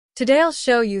Today I'll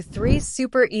show you 3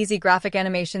 super easy graphic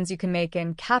animations you can make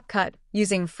in CapCut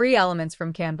using free elements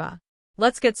from Canva.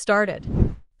 Let's get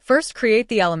started. First, create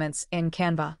the elements in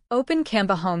Canva. Open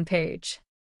Canva homepage.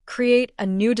 Create a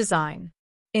new design.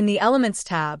 In the Elements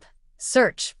tab,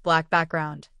 search black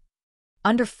background.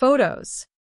 Under Photos,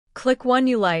 click one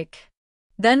you like.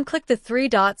 Then click the 3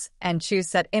 dots and choose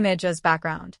Set Image as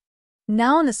Background.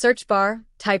 Now in the search bar,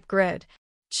 type Grid.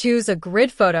 Choose a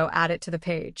grid photo, add it to the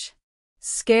page.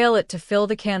 Scale it to fill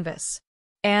the canvas.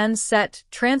 And set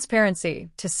Transparency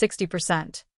to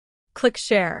 60%. Click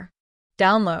Share.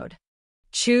 Download.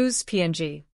 Choose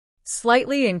PNG.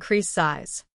 Slightly increase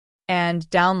size. And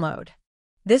download.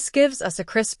 This gives us a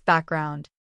crisp background.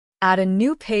 Add a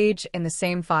new page in the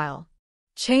same file.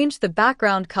 Change the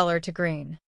background color to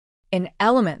green. In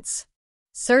Elements,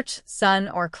 search Sun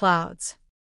or Clouds.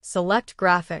 Select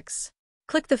Graphics.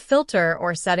 Click the Filter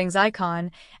or Settings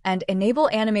icon and enable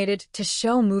Animated to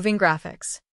show moving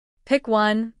graphics. Pick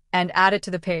one and add it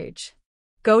to the page.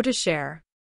 Go to Share.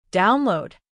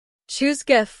 Download. Choose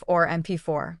GIF or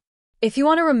MP4. If you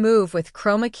want to remove with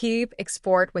Chroma key,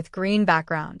 export with green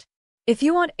background. If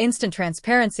you want instant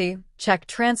transparency, check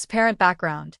Transparent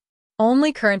Background.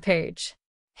 Only current page.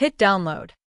 Hit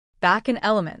Download. Back in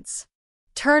Elements.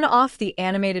 Turn off the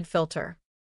animated filter.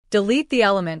 Delete the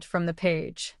element from the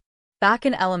page. Back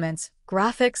in Elements,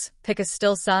 Graphics, pick a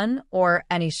still sun or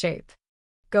any shape.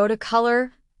 Go to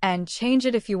Color and change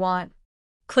it if you want.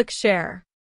 Click Share.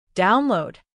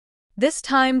 Download. This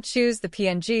time choose the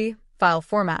PNG file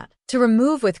format. To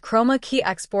remove with Chroma key,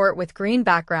 export with green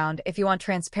background. If you want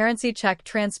transparency, check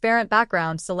Transparent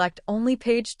Background, select only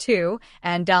page 2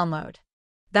 and download.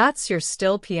 That's your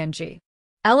still PNG.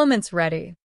 Elements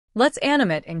ready. Let's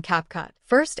animate in CapCut.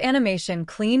 First animation,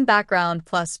 clean background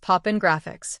plus pop-in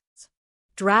graphics.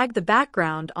 Drag the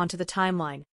background onto the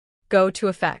timeline. Go to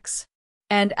Effects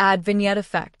and add Vignette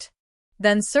Effect.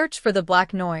 Then search for the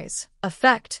black noise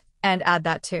effect and add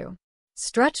that too.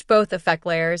 Stretch both effect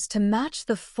layers to match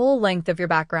the full length of your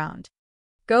background.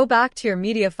 Go back to your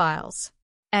media files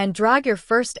and drag your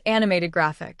first animated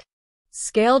graphic.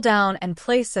 Scale down and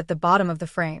place at the bottom of the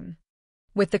frame.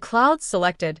 With the clouds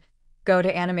selected, go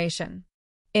to Animation.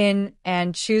 In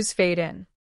and choose Fade In.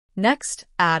 Next,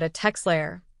 add a text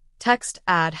layer. Text,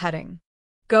 add heading.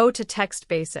 Go to Text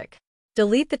Basic.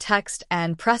 Delete the text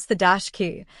and press the dash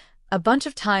key a bunch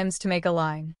of times to make a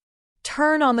line.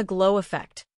 Turn on the glow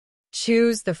effect.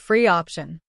 Choose the free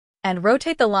option and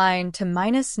rotate the line to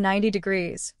 -90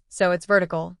 degrees so it's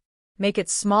vertical. Make it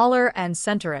smaller and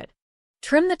center it.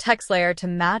 Trim the text layer to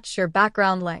match your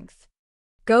background length.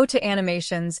 Go to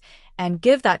Animations and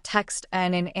give that text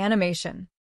an animation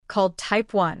called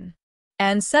Type 1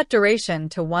 and set duration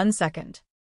to 1 second.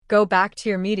 Go back to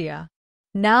your media.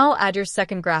 Now add your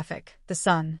second graphic, the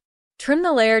sun. Trim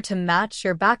the layer to match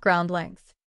your background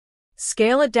length.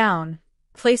 Scale it down.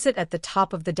 Place it at the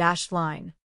top of the dashed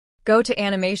line. Go to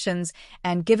Animations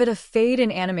and give it a fade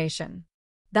in animation.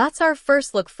 That's our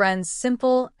first look, friends,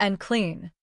 simple and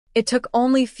clean. It took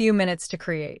only few minutes to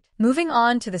create. Moving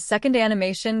on to the second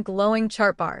animation, glowing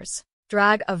chart bars.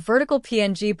 Drag a vertical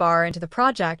PNG bar into the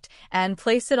project and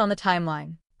place it on the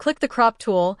timeline. Click the crop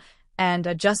tool and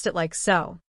adjust it like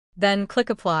so. Then click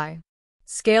Apply.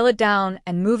 Scale it down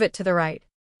and move it to the right.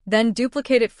 Then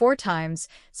duplicate it 4 times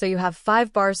so you have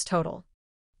 5 bars total.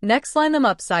 Next, line them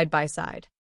up side by side.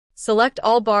 Select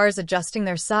all bars, adjusting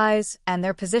their size and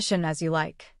their position as you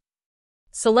like.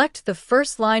 Select the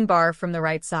first line bar from the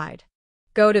right side.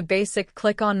 Go to Basic,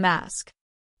 click on Mask.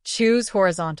 Choose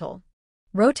Horizontal.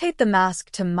 Rotate the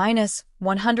mask to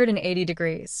 -180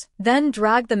 degrees. Then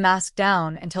drag the mask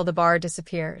down until the bar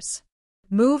disappears.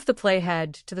 Move the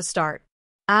playhead to the start.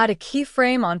 Add a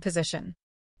keyframe on position.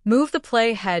 Move the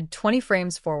playhead 20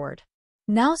 frames forward.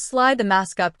 Now slide the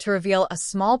mask up to reveal a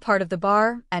small part of the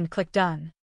bar and click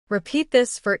Done. Repeat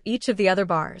this for each of the other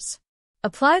bars.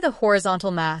 Apply the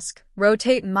horizontal mask,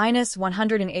 rotate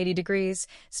 -180 degrees,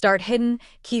 start hidden,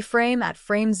 keyframe at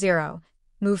frame 0,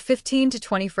 move 15 to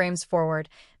 20 frames forward,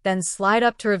 then slide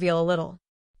up to reveal a little.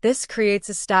 This creates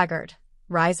a staggered,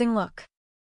 rising look.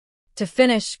 To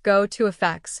finish, go to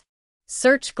Effects,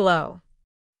 search Glow,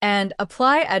 and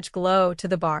apply Edge Glow to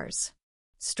the bars.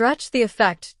 Stretch the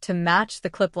effect to match the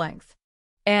clip length,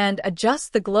 and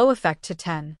adjust the glow effect to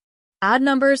 10. Add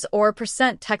numbers or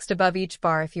 % text above each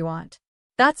bar if you want.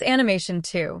 That's animation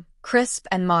 2, crisp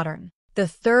and modern. The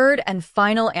third and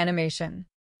final animation.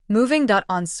 Moving dot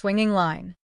on swinging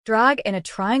line. Drag in a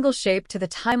triangle shape to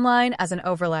the timeline as an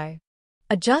overlay.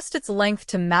 Adjust its length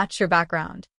to match your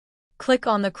background. Click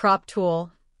on the crop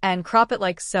tool and crop it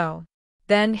like so.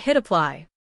 Then hit Apply.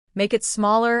 Make it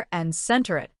smaller and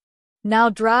center it. Now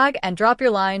drag and drop your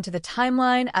line to the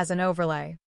timeline as an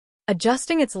overlay,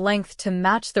 adjusting its length to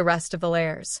match the rest of the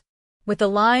layers. With the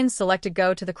line selected,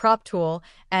 go to the crop tool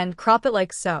and crop it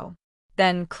like so.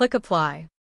 Then click Apply.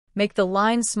 Make the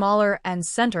line smaller and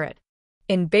center it.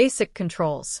 In Basic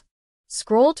Controls,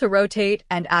 scroll to rotate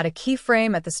and add a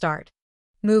keyframe at the start.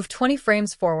 Move 20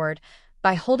 frames forward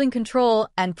by holding Ctrl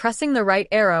and pressing the right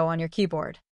arrow on your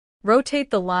keyboard.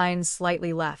 Rotate the line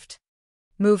slightly left.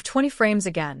 Move 20 frames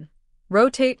again.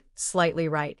 Rotate slightly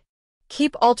right.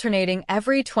 Keep alternating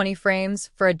every 20 frames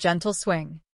for a gentle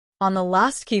swing. On the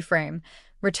last keyframe,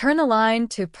 return the line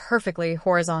to perfectly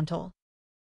horizontal.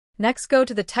 Next, go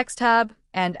to the Text tab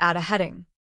and add a heading.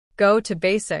 Go to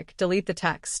Basic, delete the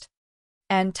text,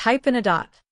 and type in a dot.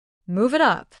 Move it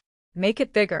up. Make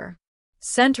it bigger.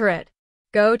 Center it.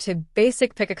 Go to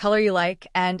Basic, pick a color you like,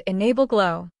 and enable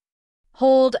glow.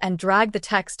 Hold and drag the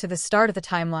text to the start of the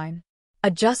timeline,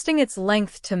 adjusting its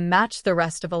length to match the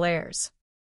rest of the layers.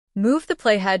 Move the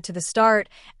playhead to the start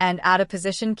and add a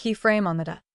position keyframe on the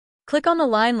dot. Click on the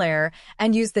line layer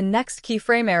and use the next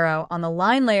keyframe arrow on the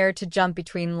line layer to jump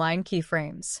between line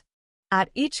keyframes. At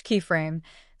each keyframe,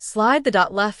 slide the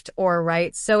dot left or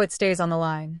right so it stays on the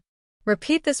line.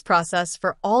 Repeat this process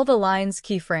for all the line's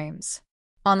keyframes.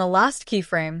 On the last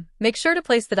keyframe, make sure to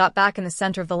place the dot back in the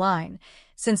center of the line.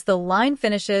 Since the line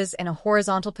finishes in a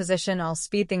horizontal position, I'll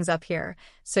speed things up here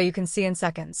so you can see in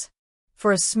seconds.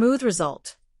 For a smooth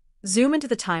result, zoom into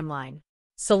the timeline.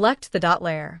 Select the dot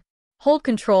layer. Hold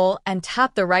Ctrl and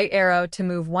tap the right arrow to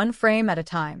move one frame at a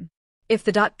time. If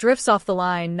the dot drifts off the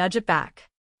line, nudge it back.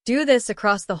 Do this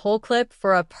across the whole clip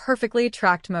for a perfectly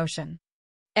tracked motion.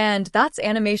 And that's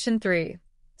animation 3.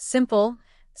 Simple,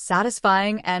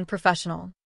 satisfying, and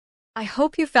professional. I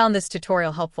hope you found this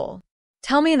tutorial helpful.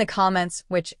 Tell me in the comments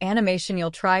which animation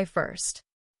you'll try first.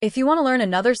 If you want to learn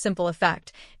another simple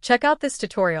effect, check out this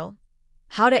tutorial: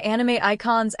 how to animate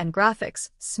icons and graphics,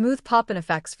 smooth pop-in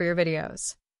effects for your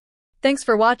videos. Thanks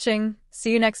for watching.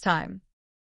 See you next time.